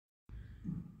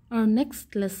Our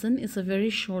next lesson is a very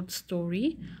short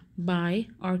story by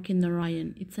RK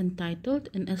Narayan. It's entitled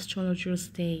An Astrologer's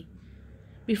Day.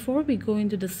 Before we go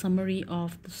into the summary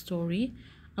of the story,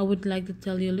 I would like to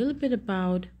tell you a little bit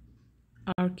about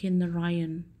RK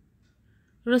Narayan.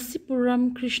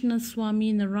 Rasipuram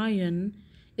Krishnaswamy Narayan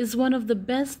is one of the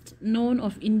best known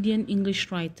of Indian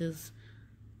English writers.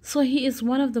 So he is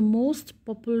one of the most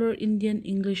popular Indian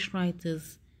English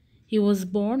writers. He was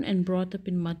born and brought up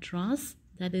in Madras,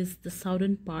 that is the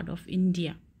southern part of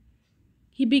India.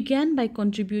 He began by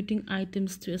contributing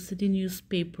items to a city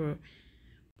newspaper.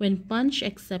 When Punch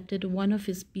accepted one of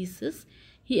his pieces,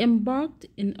 he embarked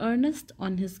in earnest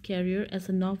on his career as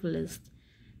a novelist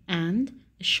and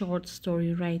a short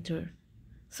story writer.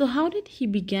 So how did he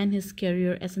begin his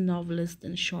career as a novelist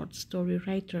and short story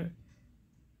writer?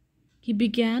 He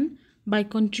began by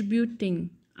contributing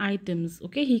items.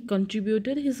 He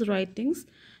contributed his writings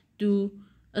to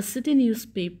a city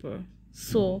newspaper.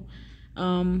 So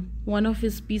one of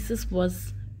his pieces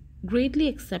was greatly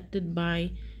accepted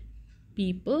by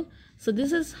people. So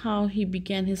this is how he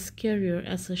began his career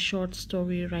as a short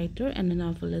story writer and a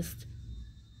novelist.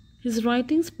 His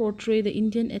writings portray the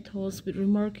Indian ethos with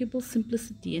remarkable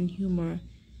simplicity and humor.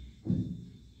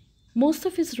 Most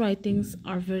of his writings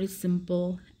are very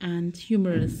simple and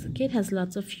humorous. It has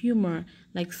lots of humor,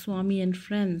 like Swami and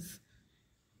Friends.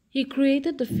 He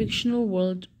created the fictional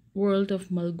world of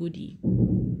Malgudi.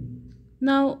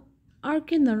 Now,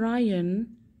 RK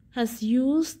Narayan has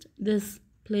used this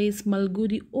place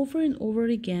Malgudi over and over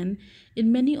again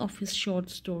in many of his short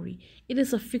stories. It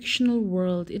is a fictional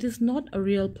world. It is not a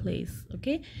real place.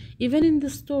 Even in the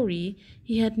story,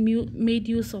 he had made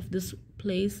use of this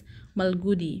place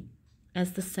Malgudi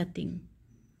as the setting.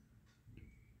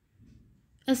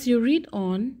 As you read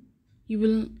on, you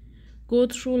will go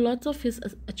through lots of his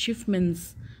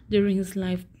achievements during his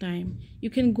lifetime. You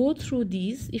can go through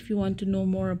these if you want to know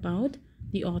more about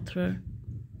the author.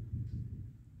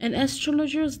 An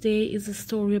Astrologer's Day is a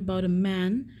story about a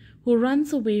man who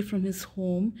runs away from his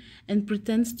home and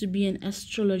pretends to be an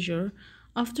astrologer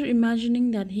after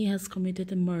imagining that he has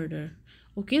committed a murder.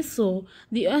 So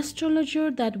the astrologer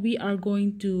that we are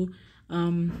going to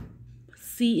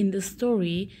see in the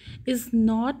story is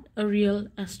not a real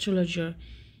astrologer.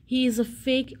 He is a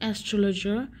fake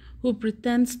astrologer who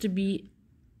pretends to be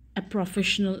a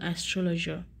professional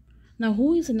astrologer. Now,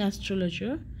 who is an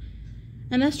astrologer?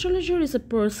 An astrologer is a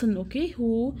person,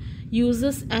 who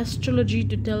uses astrology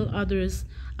to tell others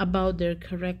about their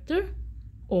character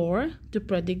or to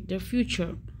predict their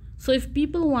future. So if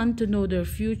people want to know their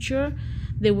future,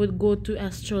 they would go to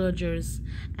astrologers,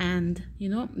 and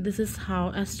this is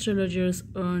how astrologers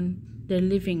earn their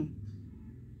living.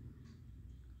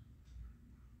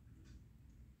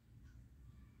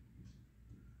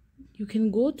 You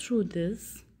can go through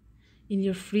this in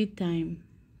your free time.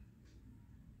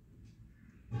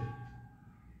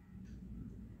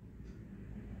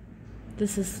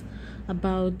 This is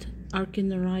about RK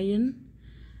Narayan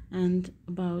and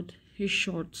about his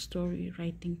short story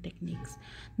writing techniques.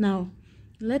 Now,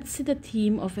 let's see the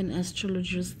theme of An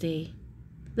Astrologer's Day.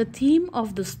 The theme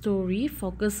of the story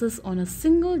focuses on a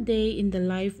single day in the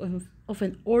life of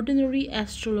an ordinary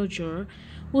astrologer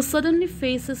who suddenly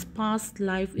faces past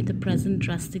life in the present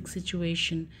drastic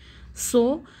situation.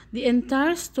 So, the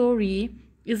entire story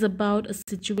is about a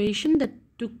situation that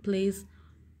took place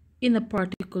in a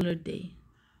particular day.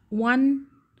 One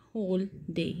whole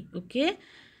day,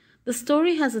 The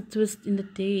story has a twist in the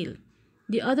tale.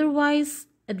 The otherwise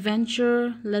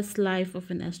adventureless life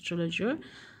of an astrologer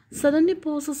suddenly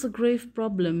poses a grave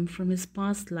problem from his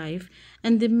past life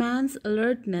and demands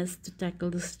alertness to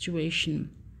tackle the situation.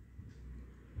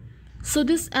 So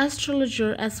this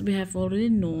astrologer, as we have already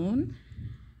known,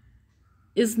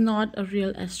 is not a real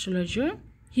astrologer.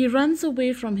 He runs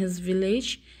away from his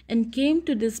village and came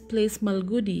to this place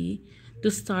Malgudi to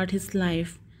start his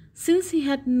life. Since he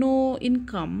had no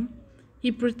income,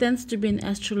 he pretends to be an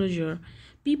astrologer.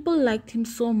 People liked him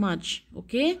so much,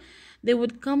 They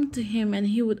would come to him and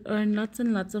he would earn lots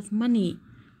and lots of money.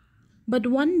 But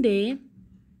one day,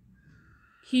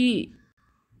 he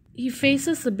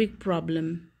faces a big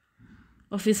problem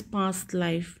of his past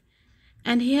life,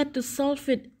 and he had to solve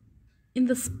it in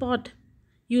the spot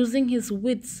using his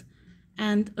wits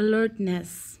and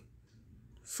alertness.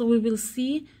 So we will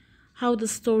see how the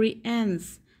story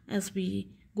ends as we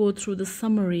go through the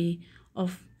summary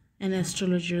of An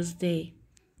Astrologer's Day.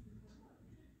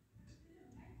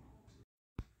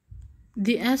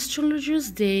 The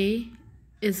Astrologer's Day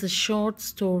is a short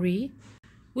story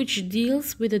which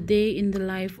deals with a day in the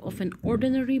life of an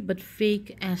ordinary but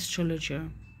fake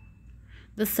astrologer.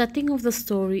 The setting of the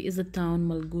story is the town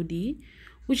Malgudi,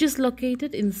 which is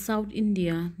located in South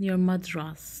India near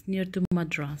to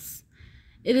Madras.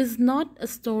 It is not a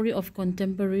story of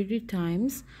contemporary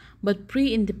times but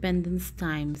pre-independence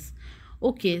times.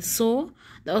 Okay, so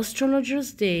the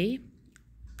astrologer's day,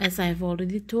 as I have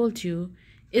already told you,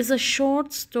 is a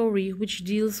short story which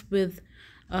deals with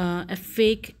a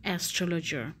fake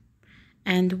astrologer.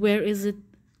 And where is it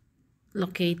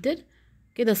located?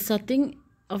 Okay, the setting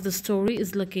of the story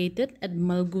is located at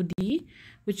Malgudi,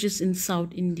 which is in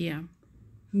South India,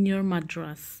 near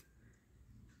Madras.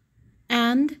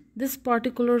 And this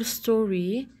particular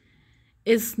story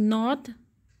is not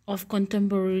of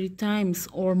contemporary times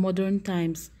or modern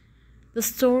times. The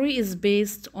story is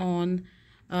based on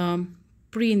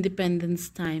pre-independence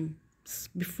times,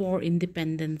 before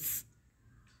independence.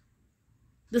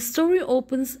 The story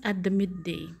opens at the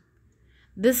midday.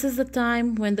 This is the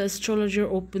time when the astrologer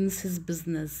opens his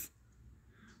business.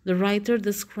 The writer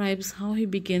describes how he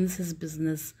begins his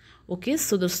business. Okay,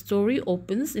 so the story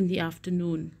opens in the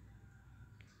afternoon.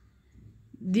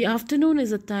 The afternoon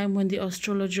is a time when the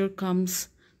astrologer comes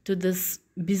to this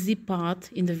busy path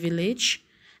in the village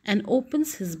and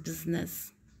opens his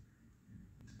business.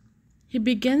 He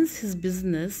begins his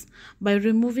business by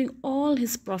removing all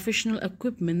his professional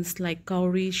equipments like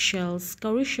cowrie shells.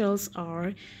 Cowrie shells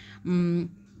are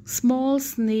small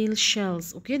snail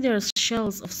shells. Okay, they are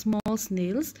shells of small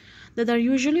snails that are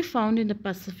usually found in the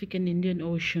Pacific and Indian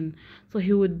Ocean. So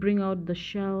he would bring out the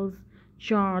shells,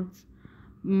 charts,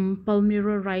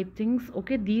 palmyra writings.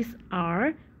 Okay, these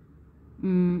are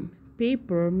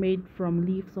paper made from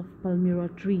leaves of palmyra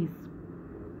trees.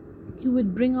 He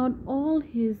would bring out all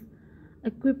his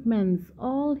equipments,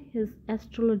 all his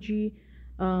astrology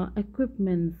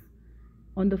equipments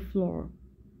on the floor.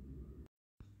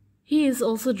 He is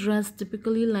also dressed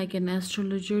typically like an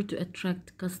astrologer to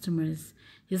attract customers.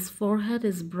 His forehead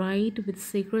is bright with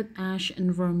sacred ash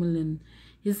and vermilion.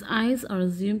 His eyes are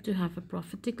assumed to have a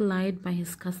prophetic light by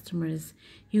his customers.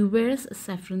 He wears a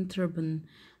saffron turban.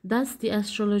 Thus, the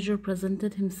astrologer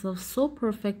presented himself so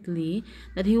perfectly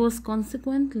that he was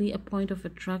consequently a point of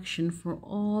attraction for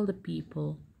all the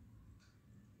people.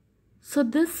 So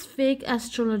this fake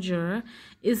astrologer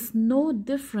is no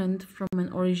different from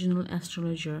an original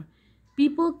astrologer.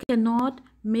 People cannot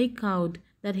make out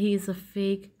that he is a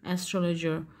fake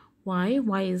astrologer. Why?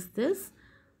 Why is this?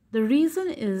 The reason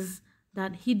is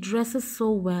that he dresses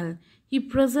so well. He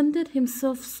presented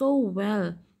himself so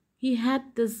well. He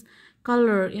had this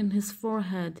color in his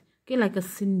forehead, okay, like a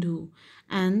sindhu,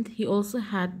 and he also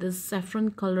had this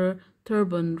saffron color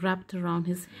turban wrapped around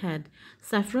his head.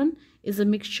 Saffron is a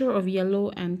mixture of yellow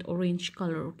and orange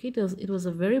color. Okay, it was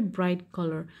a very bright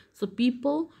color, so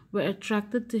people were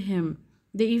attracted to him.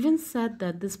 They even said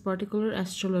that this particular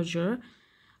astrologer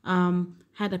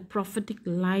had a prophetic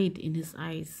light in his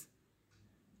eyes,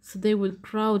 so they would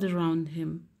crowd around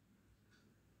him.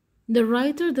 The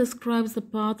writer describes the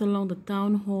path along the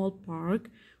town hall park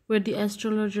where the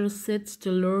astrologer sits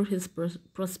to lure his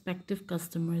prospective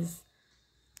customers.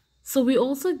 So we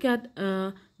also get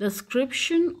a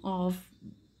description of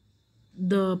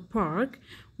the park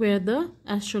where the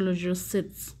astrologer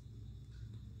sits.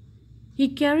 He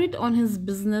carried on his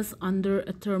business under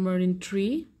a tamarind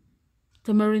tree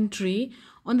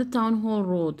on the town hall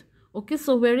road. Okay,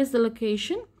 so where is the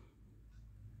location?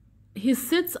 He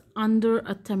sits under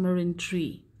a tamarind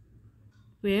tree.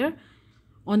 Where?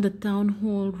 On the town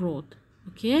hall road.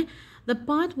 Okay, the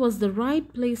path was the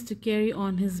right place to carry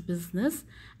on his business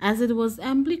as it was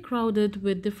amply crowded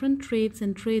with different trades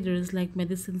and traders like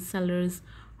medicine sellers,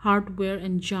 hardware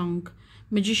and junk,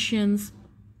 magicians,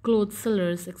 clothes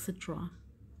sellers, etc.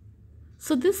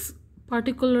 So this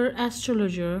particular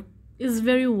astrologer is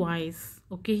very wise.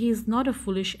 Okay, he is not a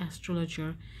foolish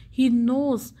astrologer. He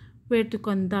knows where to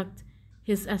conduct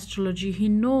his astrology. He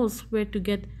knows where to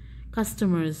get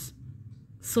customers.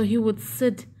 So he would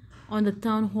sit on the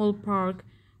town hall park,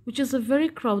 which is a very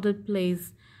crowded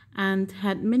place, and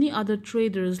had many other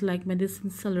traders like medicine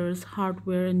sellers,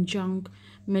 hardware and junk,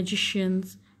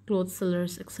 magicians, clothes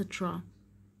sellers, etc.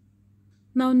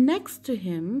 Now next to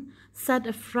him sat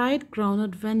a fried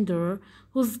groundnut vendor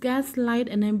whose gas light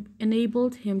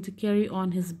enabled him to carry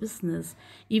on his business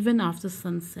even after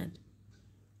sunset.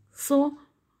 So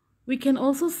we can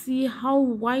also see how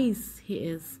wise he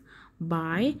is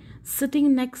by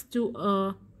sitting next to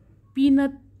a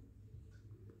peanut.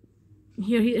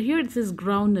 Here it says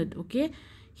groundnut. Okay,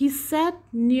 he sat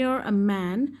near a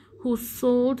man who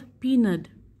sold peanut,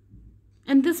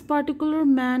 and this particular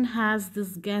man has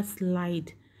this gas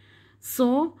light.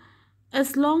 So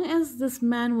as long as this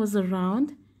man was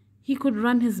around, he could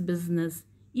run his business.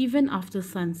 even after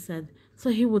sunset. So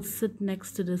he would sit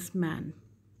next to this man.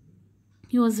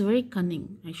 He was very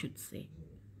cunning, I should say.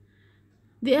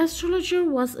 The astrologer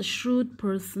was a shrewd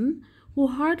person who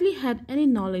hardly had any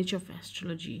knowledge of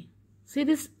astrology. See,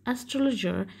 this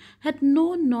astrologer had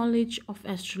no knowledge of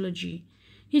astrology.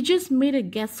 He just made a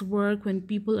guesswork when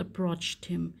people approached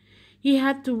him. He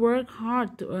had to work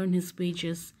hard to earn his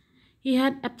wages. He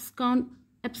had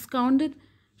absconded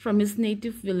from his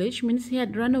native village, means he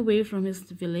had run away from his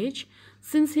village,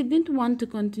 since he didn't want to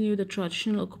continue the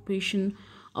traditional occupation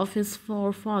of his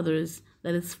forefathers,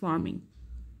 that is farming.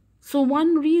 So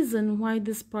one reason why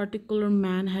this particular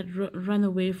man had run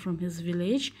away from his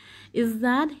village is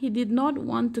that he did not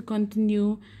want to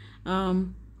continue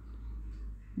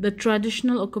the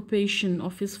traditional occupation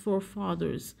of his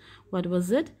forefathers. What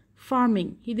was it?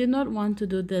 Farming. He did not want to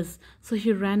do this, so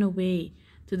he ran away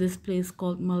to this place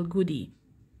called Malgudi.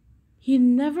 He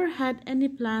never had any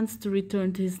plans to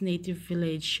return to his native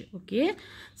village, okay?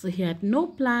 So he had no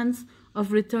plans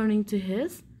of returning to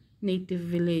his native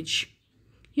village.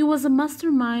 He was a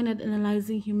mastermind at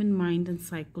analyzing human mind and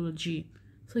psychology.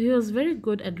 So he was very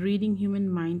good at reading human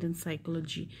mind and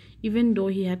psychology, even though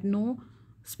he had no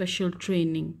special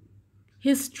training.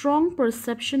 His strong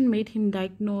perception made him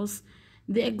diagnose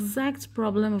the exact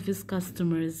problem of his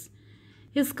customers.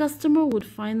 His customer would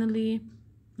finally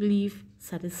leave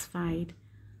satisfied.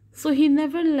 So he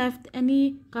never left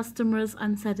any customers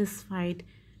unsatisfied.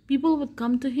 People would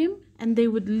come to him and they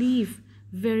would leave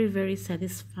very, very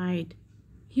satisfied.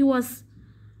 He was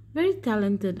very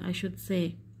talented, I should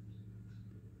say.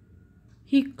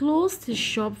 He closed his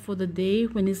shop for the day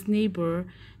when his neighbor,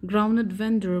 groundnut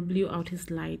vendor, blew out his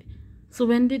light. So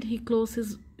when did he close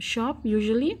his shop?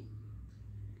 Usually,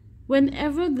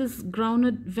 whenever this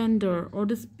groundnut vendor or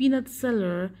this peanut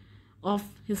seller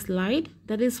off his light,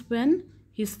 that is when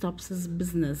he stops his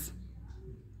business.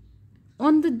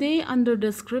 On the day under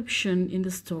description in the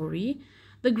story,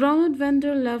 the groundnut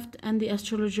vendor left and the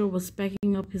astrologer was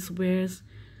packing up his wares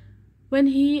when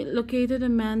he located a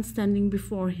man standing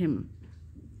before him.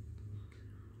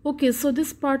 Okay, so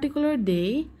this particular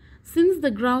day, since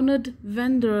the groundnut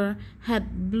vendor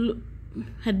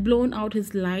had blown out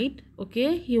his light,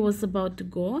 okay, he was about to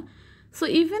go. So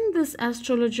even this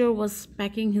astrologer was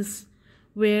packing his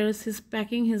wares, he's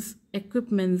packing his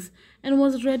equipments and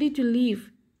was ready to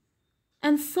leave.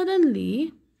 And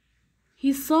suddenly,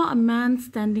 he saw a man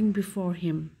standing before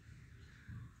him.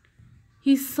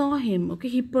 He saw him, okay,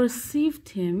 he perceived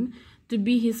him to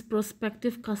be his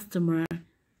prospective customer.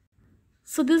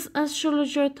 So this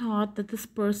astrologer thought that this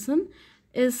person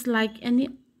is like any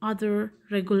other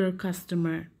regular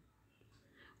customer.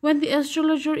 When the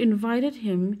astrologer invited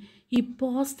him, he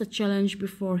paused the challenge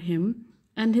before him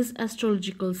and his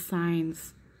astrological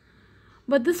signs.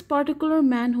 But this particular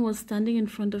man who was standing in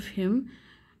front of him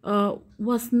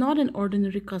was not an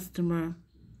ordinary customer.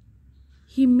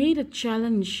 He made a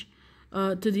challenge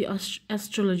to the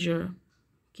astrologer.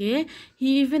 Okay,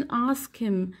 he even asked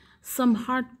him some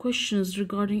hard questions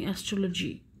regarding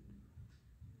astrology.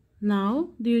 Now,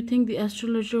 do you think the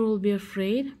astrologer will be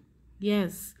afraid?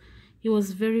 Yes, he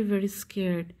was very, very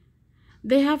scared.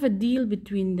 They have a deal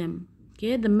between them.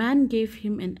 Okay, the man gave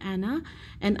him an anna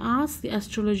and asked the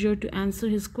astrologer to answer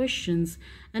his questions,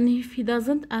 and if he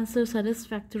doesn't answer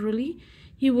satisfactorily,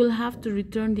 he will have to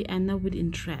return the anna with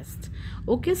interest.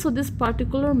 Okay, so this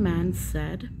particular man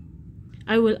said,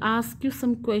 I will ask you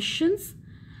some questions,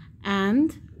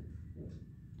 and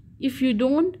if you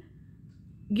don't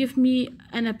give me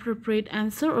an appropriate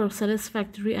answer or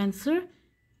satisfactory answer,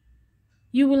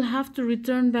 you will have to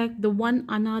return back the one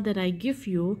anna that I give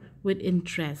you with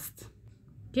interest.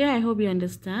 Okay, I hope you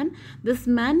understand. This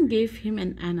man gave him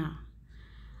an anna,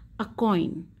 a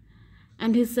coin,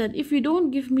 and he said, if you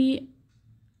don't give me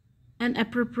an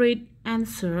appropriate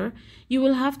answer, you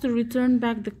will have to return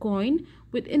back the coin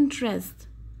with interest.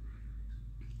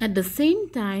 At the same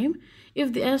time,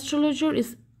 if the astrologer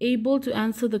is able to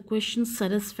answer the questions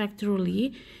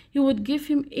satisfactorily, he would give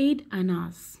him 8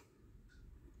 annas.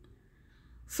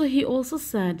 So he also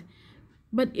said,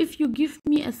 but if you give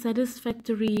me a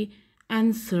satisfactory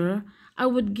answer, I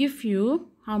would give you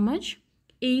how much?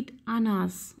 8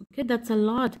 annas. Okay, that's a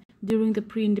lot during the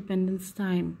pre-independence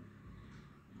time.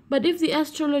 But if the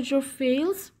astrologer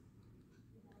fails,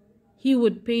 he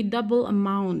would pay double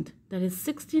amount, that is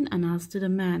 16 annas, to the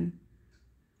man.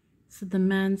 So the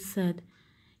man said,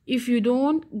 if you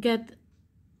don't get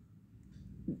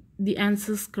the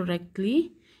answers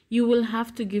correctly, you will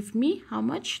have to give me how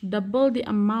much? Double the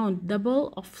amount,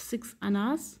 double of 6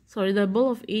 annas, sorry,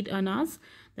 double of 8 annas,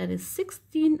 that is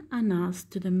 16 annas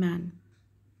to the man.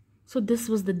 So this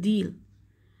was the deal.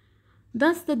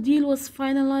 Thus the deal was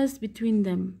finalized between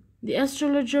them. The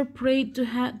astrologer prayed to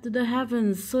the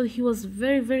heavens, so he was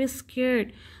very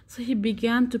scared. So he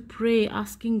began to pray,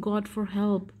 asking God for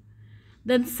help.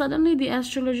 Then suddenly the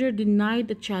astrologer denied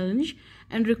the challenge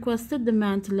and requested the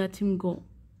man to let him go.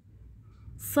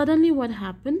 Suddenly what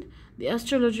happened? The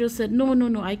astrologer said,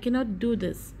 no, I cannot do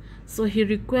this. So he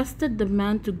requested the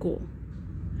man to go.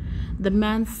 The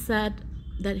man said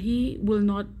that he will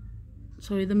not,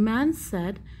 the man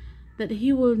said that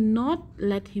he will not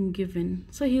let him give in.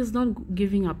 So he is not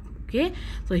giving up, okay?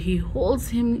 So he holds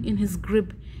him in his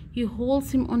grip. He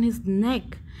holds him on his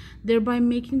neck, thereby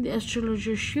making the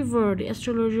astrologer shiver. The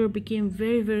astrologer became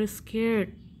very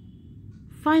scared.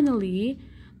 Finally,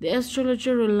 the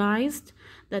astrologer realized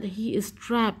that he is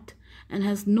trapped and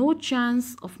has no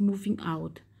chance of moving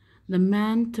out. The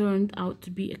man turned out to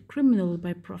be a criminal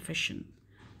by profession.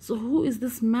 So who is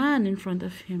this man in front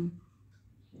of him?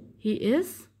 He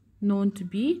is known to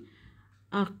be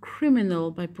a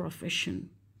criminal by profession.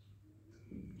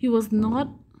 He was not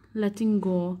letting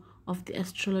go of the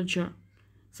astrologer.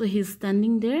 So he's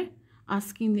standing there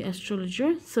asking the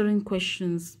astrologer certain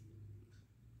questions.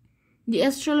 The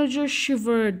astrologer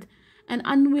shivered and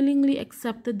unwillingly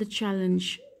accepted the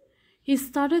challenge. He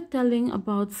started telling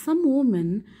about some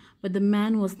woman, but the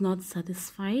man was not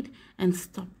satisfied and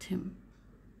stopped him.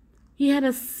 He had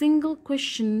a single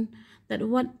question that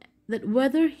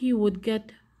whether he would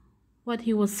get what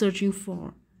he was searching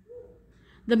for.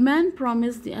 The man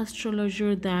promised the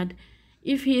astrologer that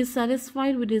if he is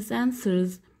satisfied with his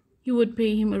answers, he would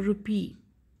pay him a rupee.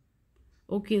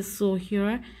 Okay, so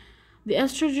here the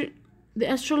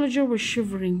astrologer was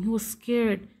shivering. He was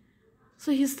scared.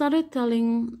 So he started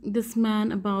telling this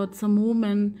man about some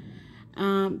woman,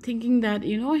 thinking that,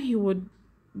 he would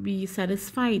be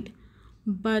satisfied.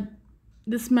 But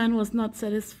this man was not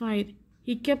satisfied.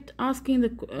 He kept asking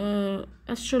the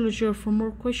astrologer for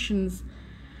more questions.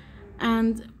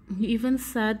 And he even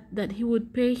said that he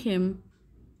would pay him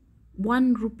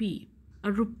 1 rupee,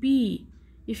 a rupee,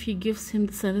 if he gives him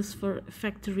the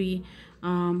satisfactory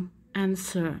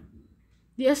answer.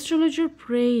 The astrologer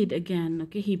prayed again,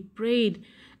 okay? He prayed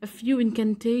a few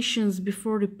incantations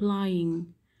before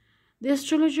replying. The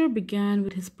astrologer began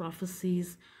with his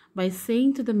prophecies by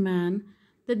saying to the man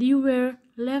that you were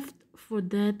left for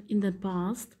dead in the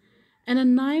past and a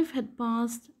knife had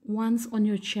passed once on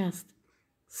your chest.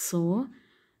 So,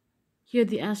 here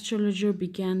the astrologer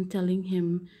began telling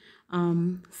him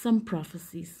some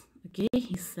prophecies, okay?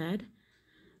 He said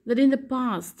that in the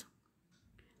past,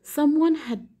 someone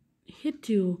had hit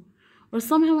you or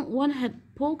someone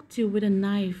had poked you with a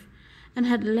knife and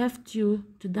had left you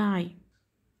to die.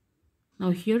 Now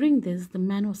hearing this, the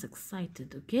man was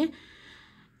excited, okay?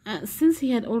 Since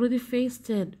he had already faced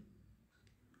it.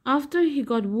 After he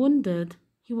got wounded,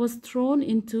 he was thrown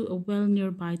into a well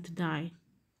nearby to die.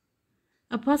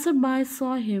 A passerby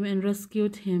saw him and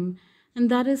rescued him, and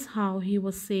that is how he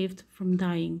was saved from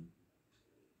dying.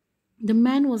 The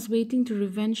man was waiting to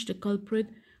revenge the culprit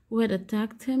who had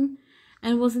attacked him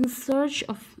and was in search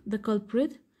of the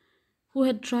culprit who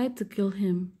had tried to kill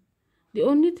him. The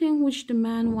only thing which the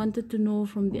man wanted to know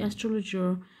from the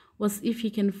astrologer was if he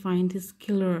can find his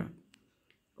killer.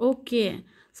 Okay,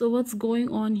 so what's going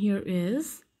on here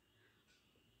is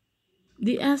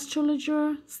the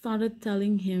astrologer started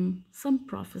telling him some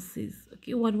prophecies.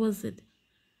 Okay, what was it?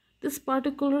 This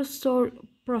particular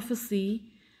prophecy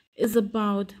is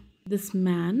about this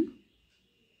man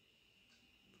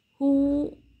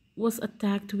who was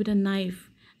attacked with a knife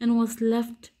and was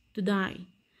left to die.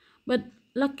 But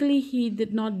luckily he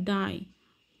did not die.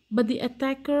 But the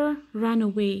attacker ran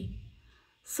away.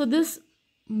 So this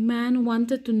man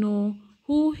wanted to know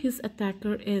who his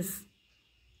attacker is.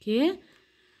 Okay?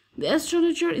 The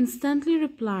astrologer instantly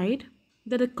replied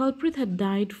that the culprit had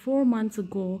died 4 months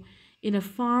ago in a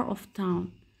far-off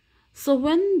town. So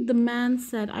when the man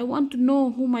said, I want to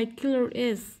know who my killer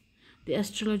is, the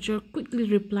astrologer quickly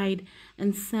replied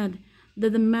and said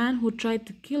that the man who tried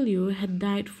to kill you had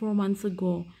died 4 months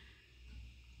ago.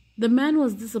 The man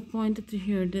was disappointed to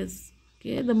hear this.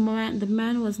 Okay, the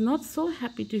man was not so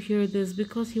happy to hear this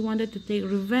because he wanted to take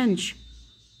revenge.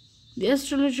 The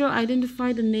astrologer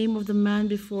identified the name of the man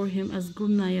before him as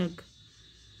Guru Nayak.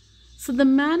 So the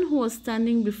man who was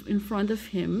standing in front of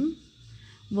him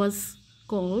was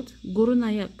called Guru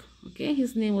Nayak. Okay,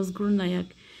 his name was Guru Nayak.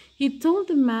 He told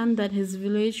the man that his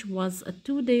village was a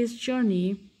 2 days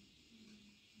journey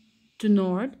to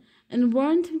north and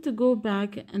warned him to go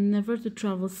back and never to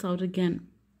travel south again.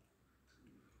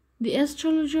 The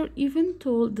astrologer even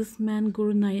told this man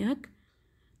Guru Nayak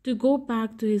to go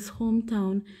back to his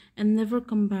hometown and never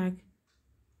come back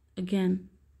again.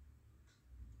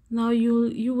 Now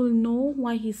you will know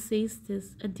why he says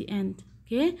this at the end.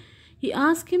 Okay? He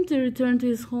asked him to return to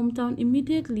his hometown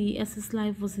immediately as his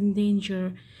life was in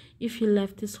danger if he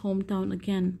left his hometown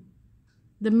again.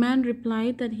 The man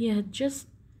replied that he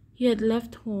had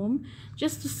left home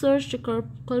just to search the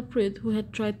culprit who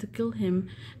had tried to kill him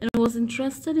and was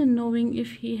interested in knowing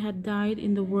if he had died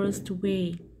in the worst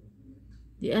way.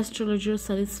 The astrologer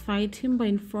satisfied him by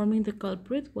informing the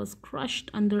culprit was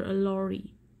crushed under a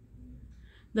lorry.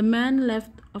 The man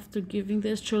left after giving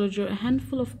the astrologer a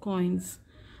handful of coins.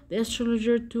 The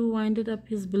astrologer too winded up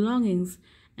his belongings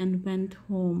and went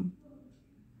home.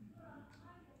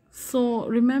 So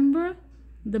remember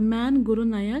the man Guru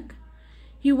Nayak?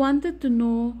 He wanted to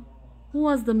know who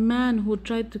was the man who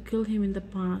tried to kill him in the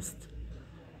past.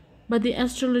 But the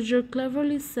astrologer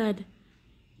cleverly said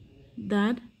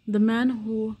that the man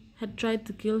who had tried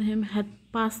to kill him had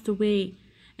passed away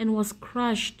and was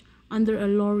crushed under a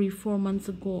lorry 4 months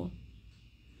ago.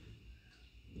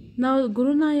 Now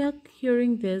Guru Nayak,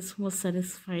 hearing this, was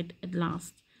satisfied at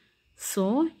last.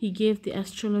 So he gave the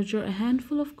astrologer a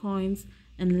handful of coins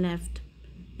and left.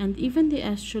 And even the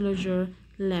astrologer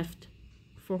left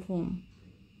for home.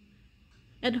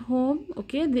 At home,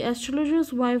 okay, the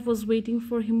astrologer's wife was waiting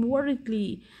for him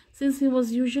worriedly since he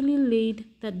was unusually late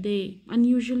that day.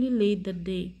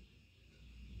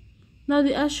 Now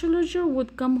the astrologer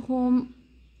would come home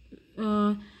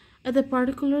at a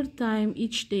particular time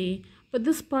each day, but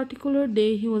this particular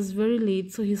day he was very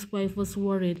late, so his wife was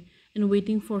worried and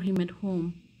waiting for him at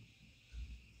home.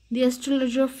 The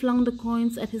astrologer flung the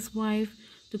coins at his wife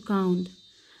to count.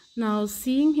 Now,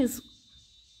 seeing his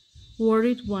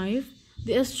worried wife,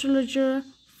 the astrologer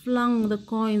flung the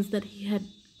coins that he had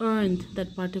earned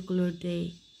that particular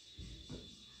day.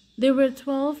 There were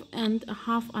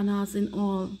 12.5 annas in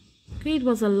all. Okay, it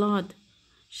was a lot.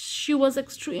 She was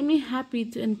extremely happy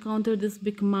to encounter this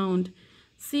big amount.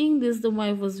 Seeing this, the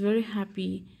wife was very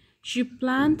happy. She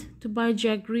planned to buy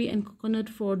jaggery and coconut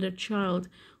for their child,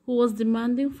 who was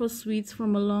demanding for sweets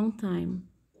from a long time.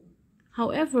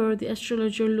 However, the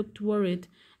astrologer looked worried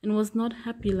and was not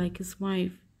happy like his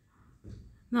wife.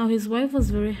 Now his wife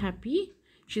was very happy.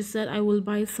 She said, I will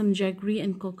buy some jaggery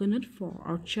and coconut for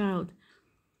our child.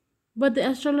 But the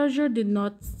astrologer did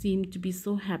not seem to be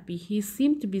so happy. He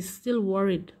seemed to be still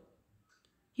worried.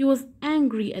 He was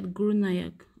angry at Guru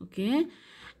Nayak, okay,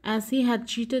 as he had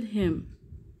cheated him.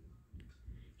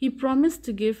 He promised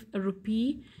to give a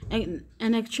rupee and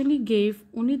actually gave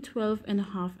only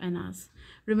 12.5 annas.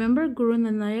 Remember, Guru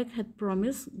Nayak had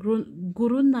promised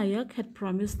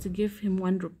to give him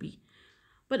 1 rupee.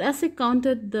 But as he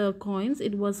counted the coins,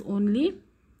 it was only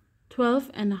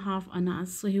 12.5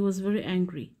 annas, so he was very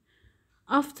angry.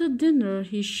 After dinner,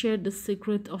 he shared the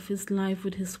secret of his life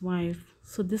with his wife.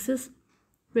 So this is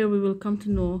where we will come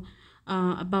to know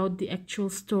about the actual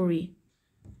story.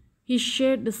 He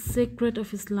shared the secret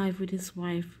of his life with his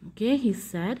wife. Okay, he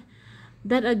said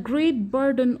that a great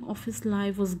burden of his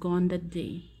life was gone that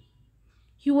day.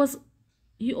 He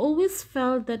always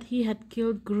felt that he had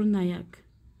killed Guru Nayak.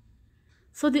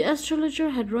 So the astrologer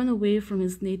had run away from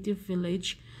his native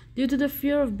village due to the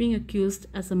fear of being accused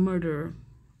as a murderer.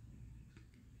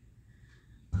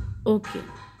 Okay,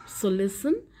 so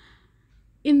listen.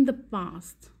 In the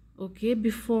past, okay,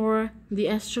 before the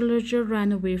astrologer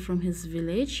ran away from his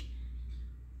village,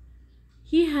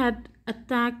 he had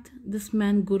attacked this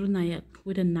man Guru Nayak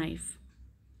with a knife.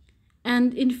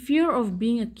 And in fear of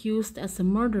being accused as a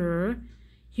murderer,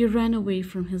 he ran away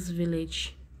from his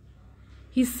village.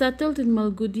 He settled in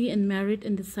Malgudi and married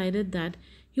and decided that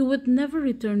he would never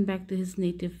return back to his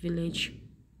native village.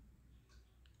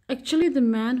 Actually, the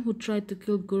man who tried to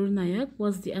kill Guru Nayak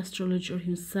was the astrologer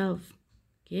himself.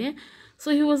 Okay?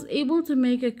 So he was able to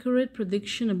make a accurate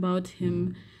prediction about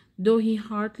him, though he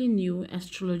hardly knew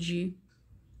astrology.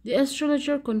 The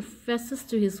astrologer confesses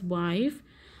to his wife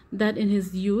that in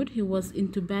his youth he was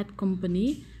into bad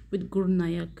company with Guru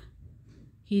Nayak.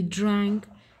 He drank,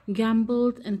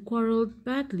 gambled, and quarreled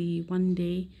badly one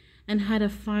day and had a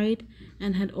fight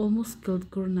and had almost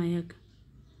killed Guru Nayak.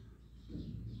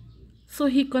 So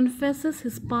he confesses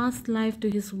his past life to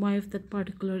his wife that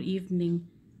particular evening.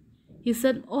 He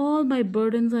said, all my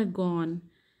burdens are gone,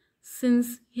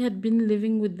 since he had been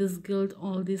living with this guilt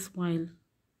all this while.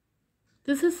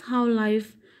 This is how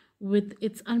life, with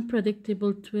its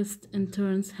unpredictable twists and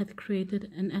turns, had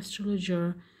created an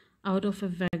astrologer out of a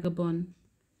vagabond.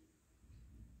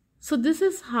 So this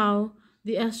is how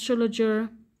the astrologer,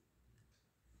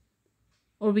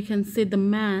 or we can say the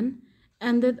man,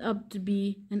 ended up to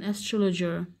be an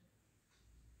astrologer.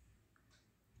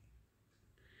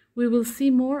 We will see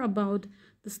more about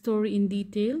the story in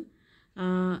detail.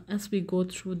 as we go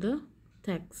through the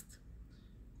text.